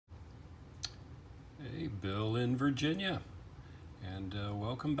Bill in Virginia, and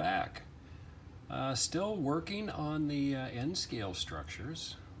welcome back. Still working on the end scale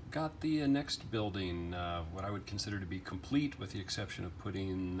structures. Got the next building, what I would consider to be complete, with the exception of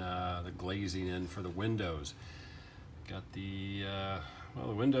putting the glazing in for the windows. Got the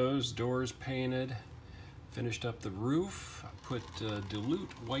the windows, doors painted, finished up the roof, put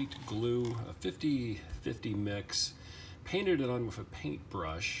dilute white glue, a 50-50 mix, painted it on with a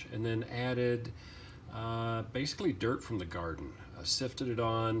paintbrush, and then added basically dirt from the garden. Sifted it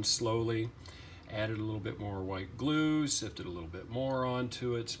on slowly, added a little bit more white glue, sifted a little bit more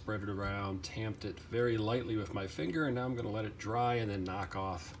onto it, spread it around, tamped it very lightly with my finger, and now I'm going to let it dry and then knock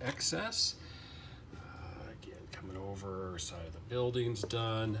off excess. Again, coming over, side of the building's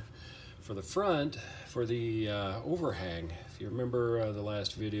done. For the front, for the overhang, if you remember the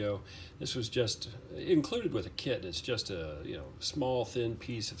last video, this was just included with a kit. It's just a small thin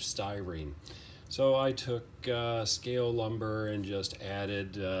piece of styrene. So I took scale lumber and just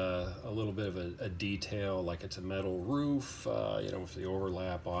added a little bit of a detail, like it's a metal roof, with the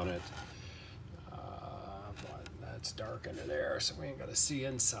overlap on it. That's dark under there, so we ain't got to see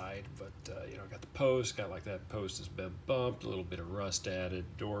inside, but got the post, got like that post has been bumped, a little bit of rust added,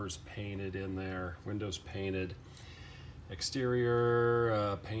 doors painted in there, windows painted.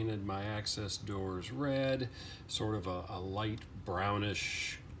 Exterior, painted my access doors red, sort of a light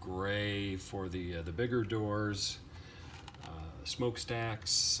brownish gray for the bigger doors.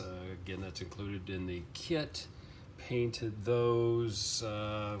 Smokestacks, again, that's included in the kit. Painted those,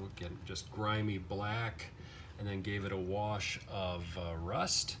 again, just grimy black, and then gave it a wash of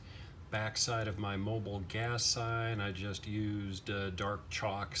rust. Backside of my mobile gas sign, I just used dark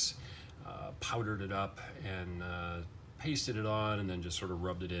chalks, powdered it up, and pasted it on, and then just sort of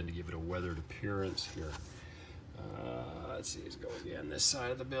rubbed it in to give it a weathered appearance here. Let's see, let's go again. This side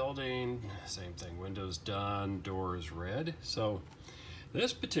of the building, same thing, windows done, doors red. So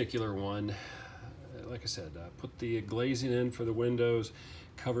this particular one, like I said, put the glazing in for the windows,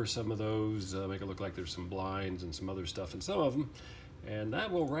 cover some of those, make it look like there's some blinds and some other stuff in some of them, and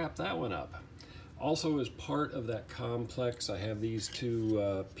that will wrap that one up. Also, as part of that complex, I have these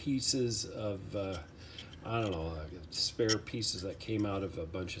two pieces of spare pieces that came out of a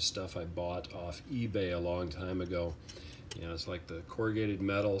bunch of stuff I bought off eBay a long time ago. It's like the corrugated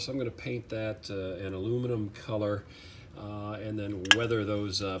metal, so I'm going to paint that an aluminum color and then weather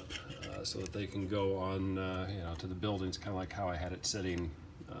those up so that they can go on to the buildings, kind of like how I had it sitting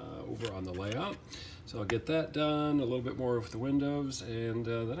over on the layout. So I'll get that done, a little bit more with the windows, and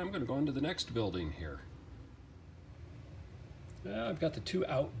then I'm going to go into the next building here. I've got the two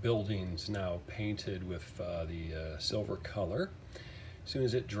outbuildings now painted with the silver color. As soon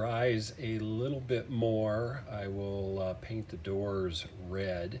as it dries a little bit more, I will paint the doors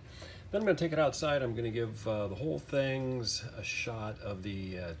red. Then I'm going to take it outside. I'm going to give the whole things a shot of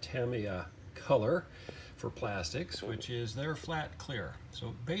the Tamiya color for plastics, which is their flat clear.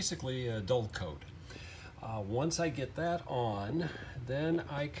 So basically a dull coat. Once I get that on, then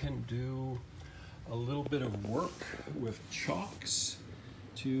I can do a little bit of work with chalks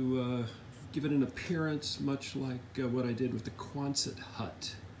to give it an appearance much like what I did with the Quonset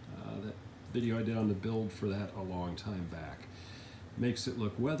hut. That video I did on the build for that a long time back. Makes it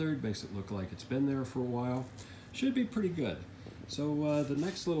look weathered, makes it look like it's been there for a while. Should be pretty good. So the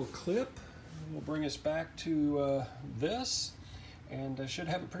next little clip will bring us back to this, and should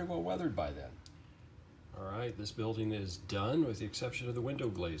have it pretty well weathered by then. All right, this building is done with the exception of the window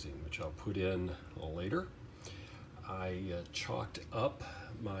glazing, which I'll put in a little later. I chalked up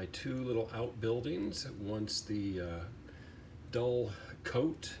my two little outbuildings once the dull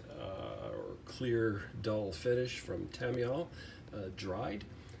coat or clear dull finish from Tamiya dried.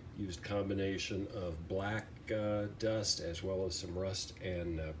 Used combination of black dust as well as some rust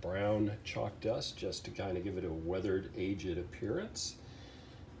and brown chalk dust just to kind of give it a weathered, aged appearance.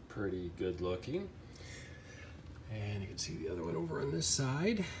 Pretty good looking. And you can see the other one over on this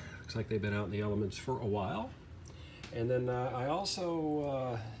side. Looks like they've been out in the elements for a while. And then I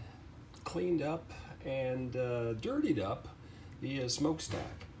also cleaned up and dirtied up the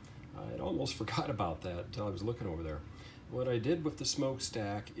smokestack. I had almost forgot about that until I was looking over there. What I did with the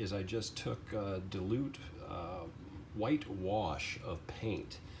smokestack is I just took dilute white wash of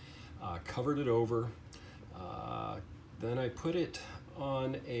paint, covered it over, then I put it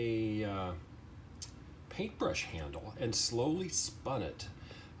on a paintbrush handle and slowly spun it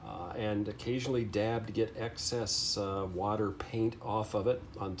and occasionally dabbed to get excess water paint off of it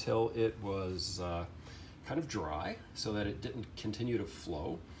until it was kind of dry so that it didn't continue to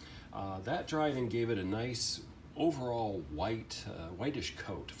flow. That dried and gave it a nice overall whitish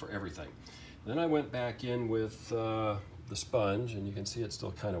coat for everything. Then I went back in with the sponge, and you can see it's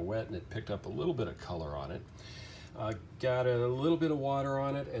still kind of wet, and it picked up a little bit of color on it. Got a little bit of water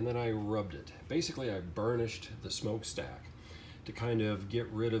on it, and then I rubbed it. Basically, I burnished the smokestack to kind of get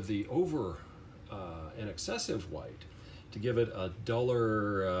rid of the over and excessive white, to give it a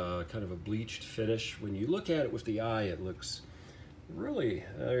duller, kind of a bleached finish. When you look at it with the eye, it looks really,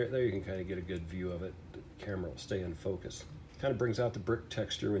 there you can kind of get a good view of it. The camera will stay in focus. Kind of brings out the brick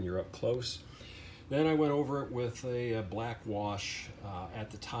texture when you're up close. Then I went over it with a black wash at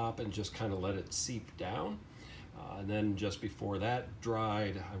the top and just kind of let it seep down. And then just before that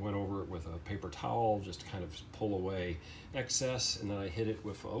dried, I went over it with a paper towel just to kind of pull away excess, and then I hit it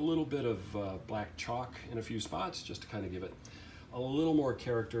with a little bit of black chalk in a few spots just to kind of give it a little more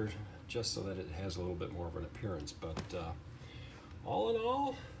character, just so that it has a little bit more of an appearance. But all in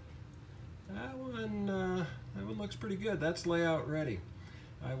all, that one looks pretty good. That's layout ready.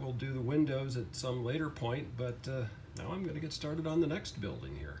 I will do the windows at some later point, but now I'm going to get started on the next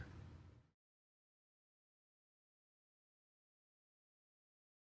building here.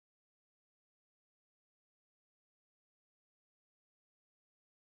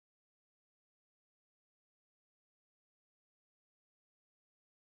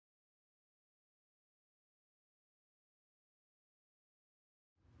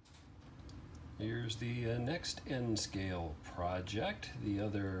 Here's the next N-scale project, the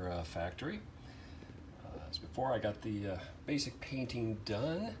other factory. As before, I got the basic painting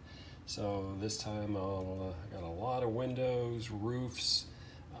done. So this time I got a lot of windows, roofs,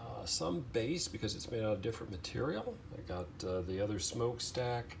 some base because it's made out of different material. I got the other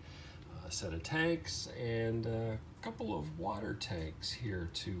smokestack, a set of tanks, and a couple of water tanks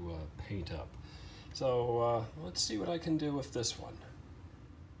here to paint up. So let's see what I can do with this one.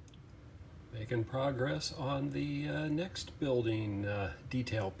 Making progress on the next building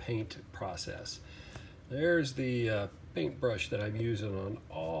detail paint process. There's the paintbrush that I'm using on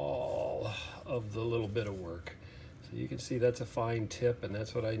all of the little bit of work. So you can see that's a fine tip, and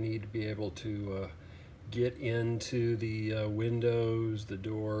that's what I need to be able to get into the windows, the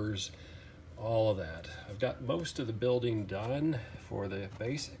doors, all of that. I've got most of the building done for the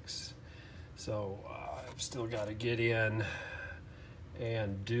basics. So I've still got to get in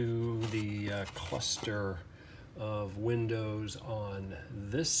and do the cluster of windows on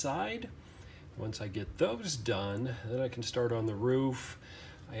this side. Once I get those done, then I can start on the roof.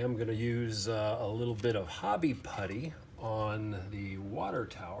 I am going to use a little bit of hobby putty on the water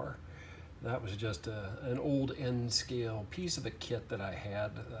tower. That was just an old N-scale piece of a kit that I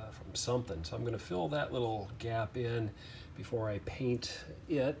had from something. So I'm going to fill that little gap in before I paint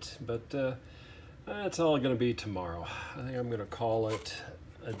it, but that's all going to be tomorrow. I think I'm going to call it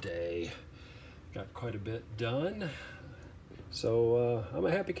a day. Got quite a bit done, so I'm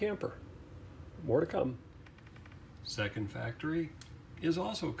a happy camper. More to come. Second factory is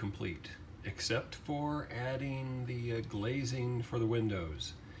also complete, except for adding the glazing for the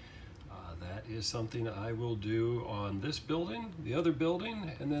windows. That is something I will do on this building, the other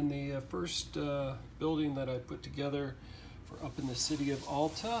building, and then the first building that I put together for up in the city of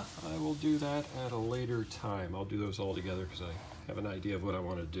Alta. I will do that at a later time. I'll do those all together because I have an idea of what I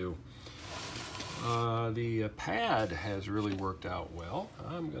want to do. The pad has really worked out well.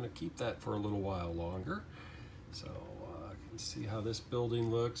 I'm going to keep that for a little while longer. So I can see how this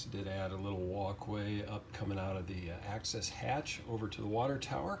building looks. Did add a little walkway up coming out of the access hatch over to the water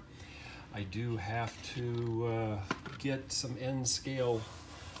tower. I do have to get some N-scale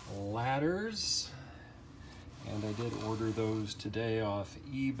ladders, and I did order those today off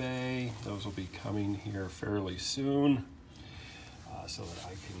eBay. Those will be coming here fairly soon, so that I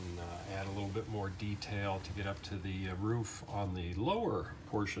can add a little bit more detail to get up to the roof on the lower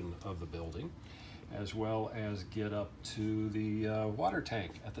portion of the building, as well as get up to the water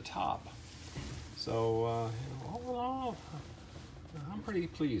tank at the top. So all in all, I'm pretty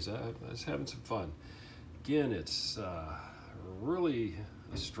pleased. I was having some fun. Again, it's really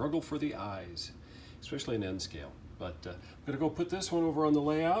a struggle for the eyes, especially in N-scale. But I'm going to go put this one over on the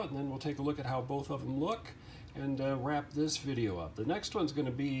layout, and then we'll take a look at how both of them look and wrap this video up. The next one's going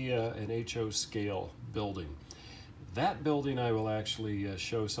to be an HO scale building. That building I will actually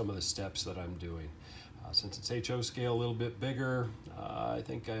show some of the steps that I'm doing. Since it's HO scale a little bit bigger, I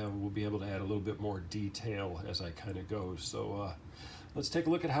think I will be able to add a little bit more detail as I kind of go. So let's take a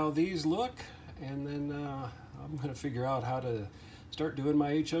look at how these look, and then I'm going to figure out how to start doing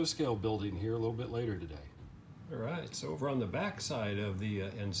my HO scale building here a little bit later today. All right, so over on the back side of the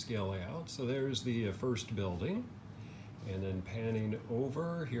N-scale layout, so there's the first building, and then panning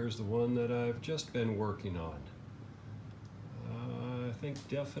over, here's the one that I've just been working on. I think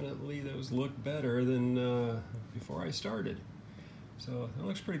definitely those look better than before I started. So that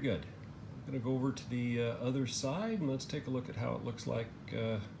looks pretty good. I'm gonna go over to the other side and let's take a look at how it looks like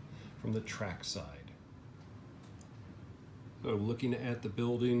from the track side. So looking at the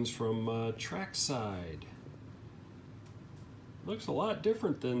buildings from track side, looks a lot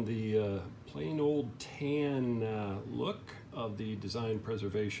different than the plain old tan look of the design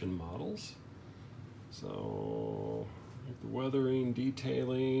preservation models. So the weathering,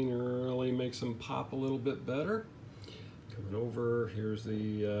 detailing really makes them pop a little bit better. Coming over, here's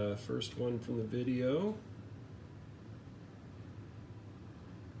the first one from the video.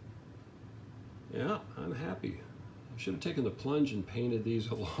 Yeah, I'm happy. I should have taken the plunge and painted these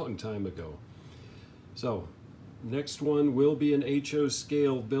a long time ago. So, next one will be an HO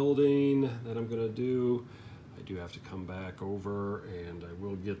scale building that I'm going to do. I do have to come back over and I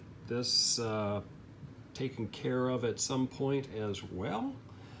will get this taken care of at some point as well.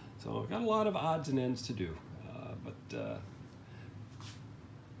 So I've got a lot of odds and ends to do.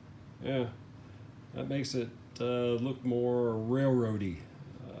 Yeah, that makes it look more railroady,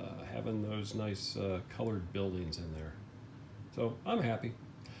 having those nice colored buildings in there. So I'm happy.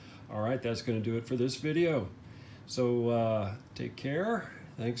 All right, that's going to do it for this video. So take care,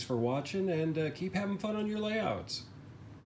 thanks for watching, and keep having fun on your layouts.